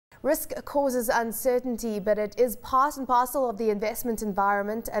Risk causes uncertainty, but it is part and parcel of the investment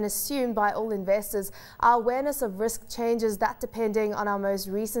environment and assumed by all investors. Our awareness of risk changes that depending on our most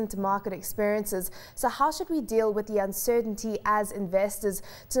recent market experiences. So how should we deal with the uncertainty as investors?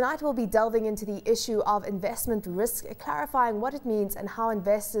 Tonight we'll be delving into the issue of investment risk, clarifying what it means and how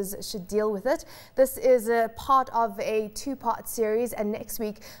investors should deal with it. This is a part of a two-part series, and next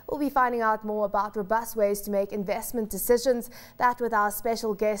week we'll be finding out more about robust ways to make investment decisions. That with our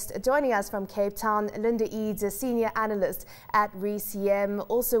special guest joining us from Cape Town, Linda Eads, a senior analyst at RECM.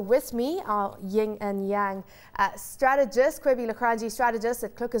 Also with me, our yin and yang strategist, Cobie Legrange, strategist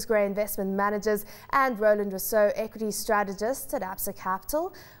at ClucasGray Investment Managers, and Roland, Rousseau, equity strategist at ABSA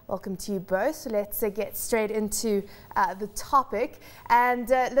Capital. Welcome to you both. Let's get straight into the topic. And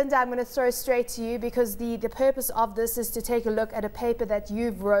Linda, I'm going to throw straight to you because the purpose of this is to take a look at a paper that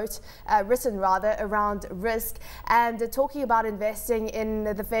you've written around risk and talking about investing in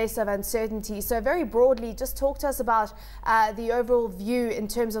the face of uncertainty. So very broadly, just talk to us about the overall view in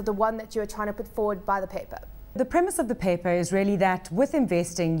terms of the one that you're trying to put forward by the paper. The premise of the paper is really that with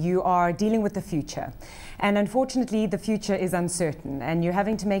investing, you are dealing with the future. And unfortunately, the future is uncertain and you're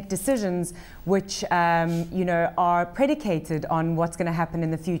having to make decisions which are predicated on what's going to happen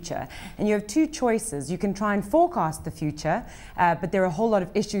in the future. And you have two choices. You can try and forecast the future, but there are a whole lot of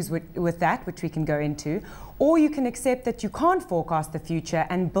issues with that, which we can go into. Or you can accept that you can't forecast the future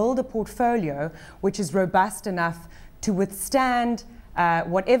and build a portfolio which is robust enough to withstand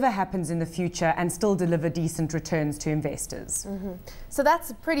whatever happens in the future and still deliver decent returns to investors. So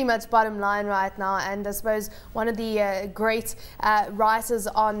that's pretty much bottom line right now, and I suppose one of the great writers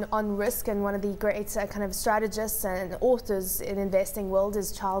on risk and one of the great kind of strategists and authors in investing world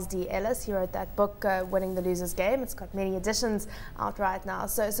is Charles D. Ellis. He wrote that book, Winning the Loser's Game. It's got many editions out right now.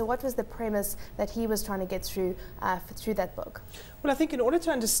 So what was the premise that he was trying to get through that book? Well, I think in order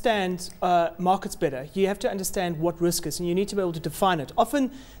to understand markets better, you have to understand what risk is, and you need to be able to define it.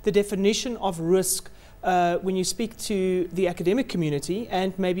 Often the definition of risk, when you speak to the academic community,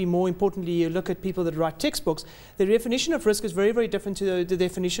 and maybe more importantly you look at people that write textbooks, the definition of risk is very, very different to the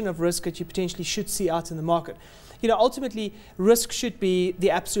definition of risk that you potentially should see out in the market. You know, ultimately, risk should be the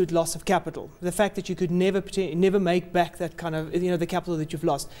absolute loss of capital. The fact that you could never make back that kind of, the capital that you've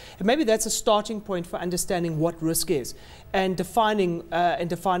lost. And maybe that's a starting point for understanding what risk is and defining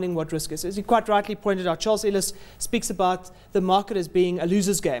what risk is. As you quite rightly pointed out, Charles Ellis speaks about the market as being a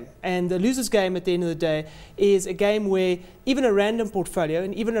loser's game. And the loser's game at the end of the day is a game where even a random portfolio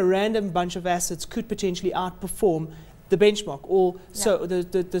and even a random bunch of assets could potentially outperform the benchmark, or so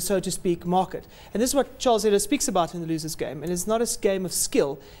the so to speak market. And this is what Charles Ellis speaks about in the loser's game. And it's not a game of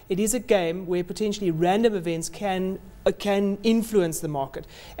skill. It is a game where potentially random events can influence the market.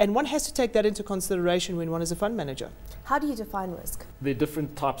 And one has to take that into consideration when one is a fund manager. How do you define risk? There are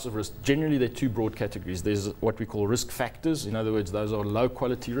different types of risk. Generally, there are two broad categories. There's what we call risk factors. In other words, those are low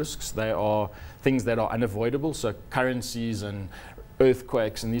quality risks. They are things that are unavoidable. So currencies and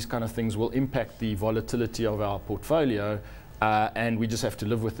earthquakes and these kind of things will impact the volatility of our portfolio, and we just have to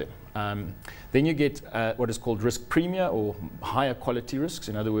live with them. Then you get what is called risk premia, or higher quality risks.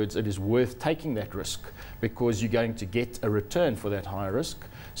 In other words, it is worth taking that risk because you're going to get a return for that higher risk.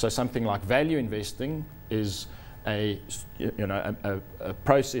 So something like value investing is a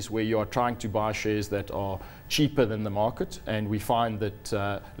process where you are trying to buy shares that are cheaper than the market, and we find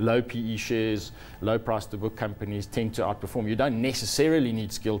that low PE shares, low price to book companies tend to outperform. You don't necessarily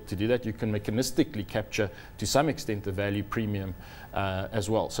need skill to do that. You can mechanistically capture to some extent the value premium as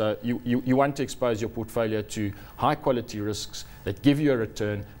well. So you want to expose your portfolio to high quality risks that give you a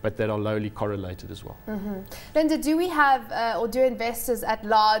return but that are lowly correlated as well. Linda, do we have or do investors at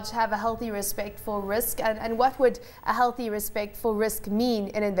large have a healthy respect for risk, and what would a healthy respect for risk mean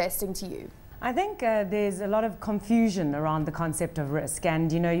in investing to you? I think there's a lot of confusion around the concept of risk,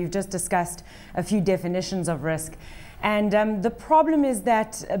 and you've just discussed a few definitions of risk. And the problem is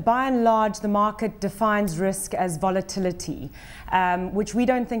that by and large the market defines risk as volatility, which we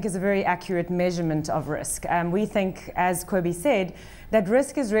don't think is a very accurate measurement of risk. We think, as Cobie said, that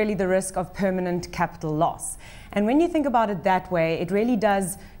risk is really the risk of permanent capital loss. And when you think about it that way, it really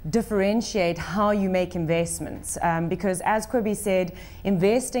does differentiate how you make investments. Because as Cobie said,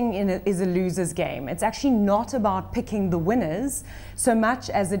 investing is a loser's game. It's actually not about picking the winners so much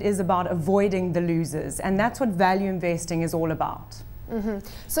as it is about avoiding the losers. And that's what value investing is all about.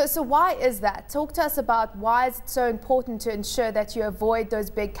 So why is that? Talk to us about why is it so important to ensure that you avoid those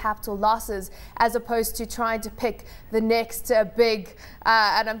big capital losses as opposed to trying to pick the next big,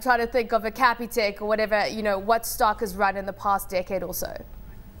 and I'm trying to think of a Capitec or whatever, what stock has run in the past decade or so.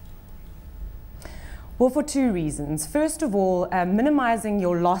 Well, for two reasons. First of all, minimizing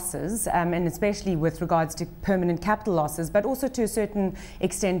your losses, and especially with regards to permanent capital losses, but also to a certain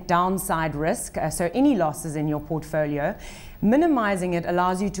extent downside risk, so any losses in your portfolio. Minimizing it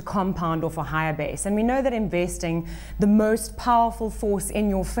allows you to compound off a higher base. And we know that investing, the most powerful force in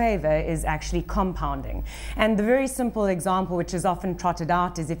your favor is actually compounding. And the very simple example, which is often trotted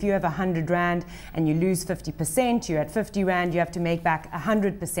out, is if you have 100 Rand and you lose 50%, you're at 50 Rand, you have to make back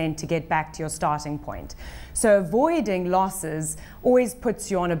 100% to get back to your starting point. So avoiding losses always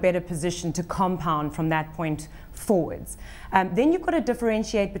puts you on a better position to compound from that point forwards. Then you've got to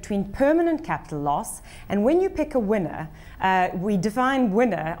differentiate between permanent capital loss, and when you pick a winner, we define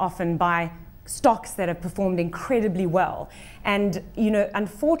winner often by stocks that have performed incredibly well. And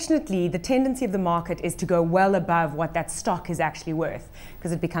unfortunately, the tendency of the market is to go well above what that stock is actually worth,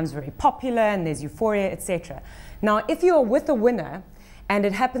 because it becomes very popular and there's euphoria, etc. Now, if you are with a winner and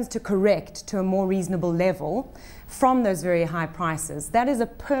it happens to correct to a more reasonable level from those very high prices, that is a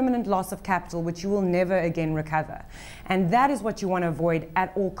permanent loss of capital which you will never again recover. And that is what you want to avoid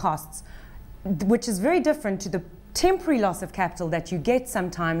at all costs, which is very different to the temporary loss of capital that you get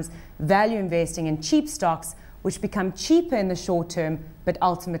sometimes value investing in cheap stocks, which become cheaper in the short term, but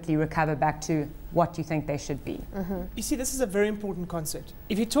ultimately recover back to what you think they should be. You see, this is a very important concept.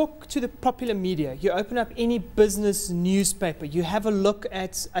 If you talk to the popular media, you open up any business newspaper, you have a look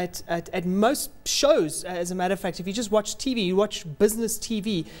at most shows, as a matter of fact. If you just watch TV, you watch business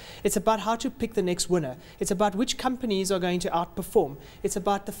TV, it's about how to pick the next winner. It's about which companies are going to outperform. It's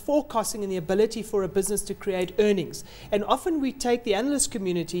about the forecasting and the ability for a business to create earnings. And often we take the analyst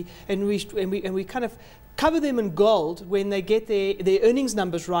community and we kind of cover them in gold when they get their earnings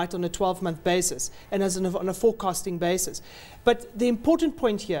numbers right on a 12-month basis and on a forecasting basis. But the important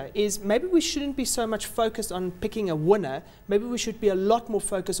point here is maybe we shouldn't be so much focused on picking a winner. Maybe we should be a lot more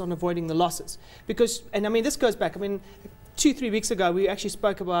focused on avoiding the losses. Because, and I mean, this goes back, 2-3 weeks ago, we actually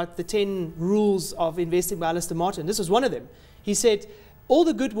spoke about the 10 rules of investing by Alistair Martin. This was one of them. He said, all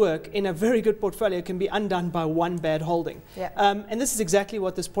the good work in a very good portfolio can be undone by one bad holding. Yeah. And this is exactly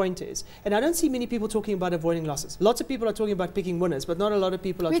what this point is. And I don't see many people talking about avoiding losses. Lots of people are talking about picking winners, but not a lot of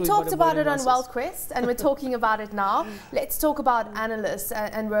people are talking about avoiding losses. We talked about it on WealthQuest, and we're talking about it now. Let's talk about analysts.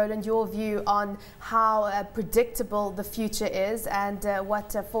 And Roland, your view on how predictable the future is and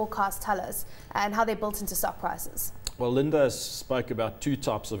what forecasts tell us and how they're built into stock prices. Well, Linda spoke about two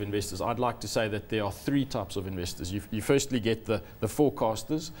types of investors. I'd like to say that there are three types of investors. You firstly get the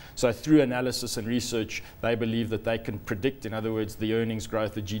forecasters. So through analysis and research, they believe that they can predict, in other words, the earnings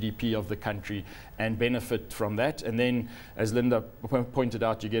growth, the GDP of the country, and benefit from that. And then, as Linda pointed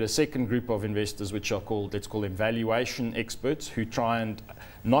out, you get a second group of investors, which are called, let's call them valuation experts, who try and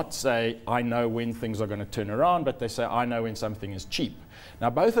not say, I know when things are going to turn around, but they say, I know when something is cheap.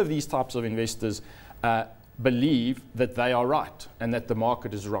 Now, both of these types of investors believe that they are right and that the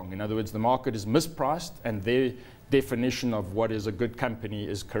market is wrong. In other words, the market is mispriced and their definition of what is a good company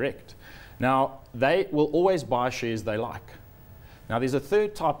is correct. Now, they will always buy shares they like. Now, there's a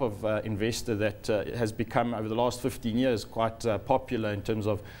third type of investor that has become, over the last 15 years, quite popular in terms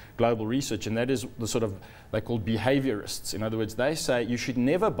of global research, and that is the sort of, they're called behaviorists. In other words, they say you should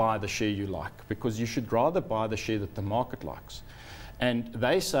never buy the share you like, because you should rather buy the share that the market likes. And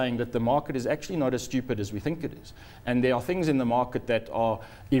they're saying that the market is actually not as stupid as we think it is. And there are things in the market that are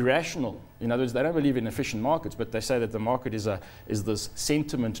irrational. In other words, they don't believe in efficient markets, but they say that the market is this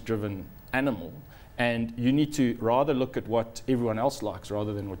sentiment-driven animal. And you need to rather look at what everyone else likes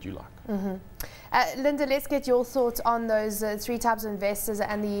rather than what you like. Linda, let's get your thoughts on those three types of investors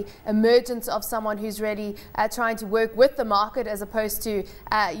and the emergence of someone who's really trying to work with the market as opposed to,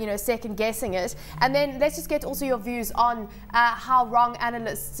 second guessing it. And then let's just get also your views on how wrong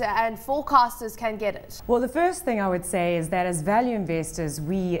analysts and forecasters can get it. Well, the first thing I would say is that as value investors,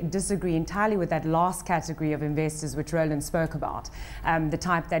 we disagree entirely with that last category of investors which Roland spoke about, the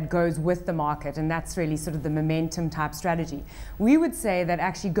type that goes with the market, and that's really sort of the momentum type strategy. We would say that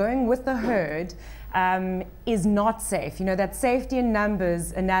actually going with the herd is not safe. That safety in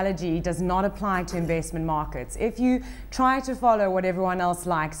numbers analogy does not apply to investment markets. If you try to follow what everyone else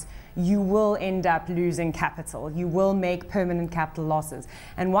likes, you will end up losing capital. You will make permanent capital losses.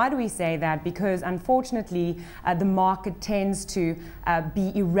 And why do we say that? Because unfortunately, the market tends to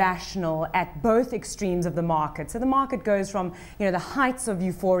be irrational at both extremes of the market. So the market goes from the heights of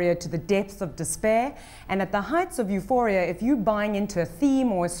euphoria to the depths of despair. And at the heights of euphoria, if you're buying into a theme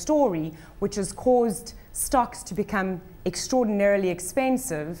or a story which has caused stocks to become extraordinarily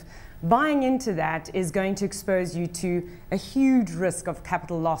expensive, buying into that is going to expose you to a huge risk of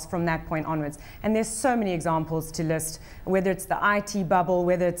capital loss from that point onwards. And there's so many examples to list, whether it's the IT bubble,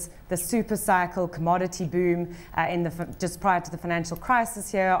 whether it's the super cycle commodity boom just prior to the financial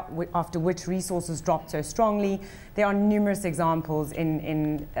crisis here, after which resources dropped so strongly. There are numerous examples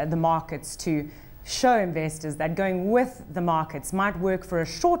in the markets to show investors that going with the markets might work for a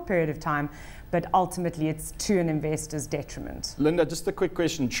short period of time, but ultimately it's to an investor's detriment. Linda, just a quick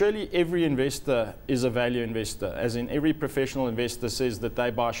question. Surely every investor is a value investor, as in every professional investor says that they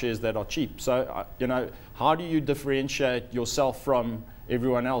buy shares that are cheap. So, how do you differentiate yourself from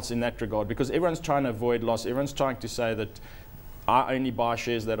everyone else in that regard? Because everyone's trying to avoid loss. Everyone's trying to say that I only buy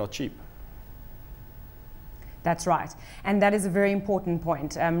shares that are cheap. That's right. And that is a very important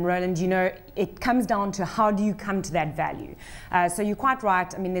point. Roland, it comes down to how do you come to that value. So you're quite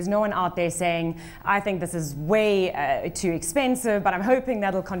right. I mean, there's no one out there saying, I think this is way too expensive, but I'm hoping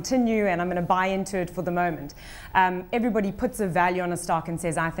that'll continue and I'm going to buy into it for the moment. Everybody puts a value on a stock and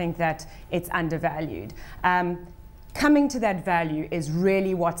says, I think that it's undervalued. Coming to that value is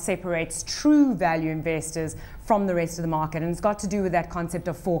really what separates true value investors from the rest of the market, and it's got to do with that concept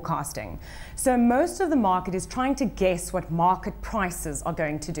of forecasting. So most of the market is trying to guess what market prices are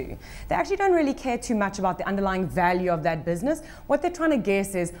going to do. They actually don't really care too much about the underlying value of that business. What they're trying to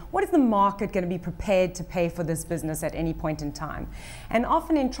guess is, what is the market going to be prepared to pay for this business at any point in time? And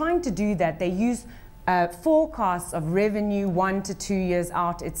often in trying to do that, they use forecasts of revenue 1 to 2 years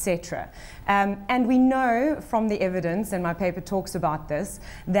out, etc. And we know from the evidence, and my paper talks about this,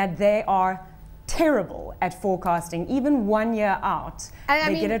 that they are terrible at forecasting, even 1 year out.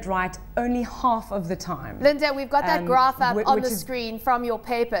 And they get it right only half of the time. Linda, we've got that graph up on the screen from your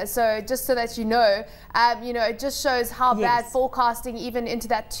paper. So just so that you know, it just shows how bad forecasting even into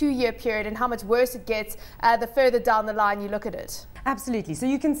that 2-year period and how much worse it gets the further down the line you look at it. Absolutely. So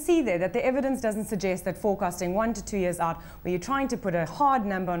you can see there that the evidence doesn't suggest that forecasting 1 to 2 years out, where you're trying to put a hard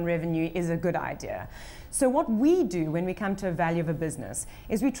number on revenue, is a good idea. So what we do when we come to a value of a business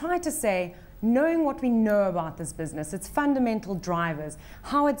is we try to say, knowing what we know about this business, its fundamental drivers,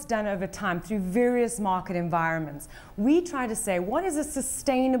 how it's done over time through various market environments, we try to say, what is a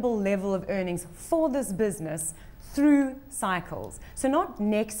sustainable level of earnings for this business through cycles? So not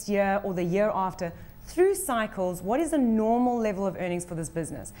next year or the year after, through cycles, what is a normal level of earnings for this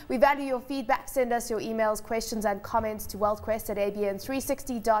business? We value your feedback. Send us your emails, questions and comments to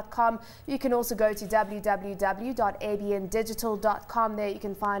wealthquest@abn360.com. You can also go to www.abndigital.com. There you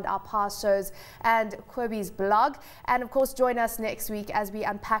can find our past shows and Cobie's blog. And of course, join us next week as we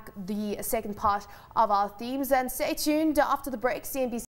unpack the second part of our themes. And stay tuned after the break. CNBC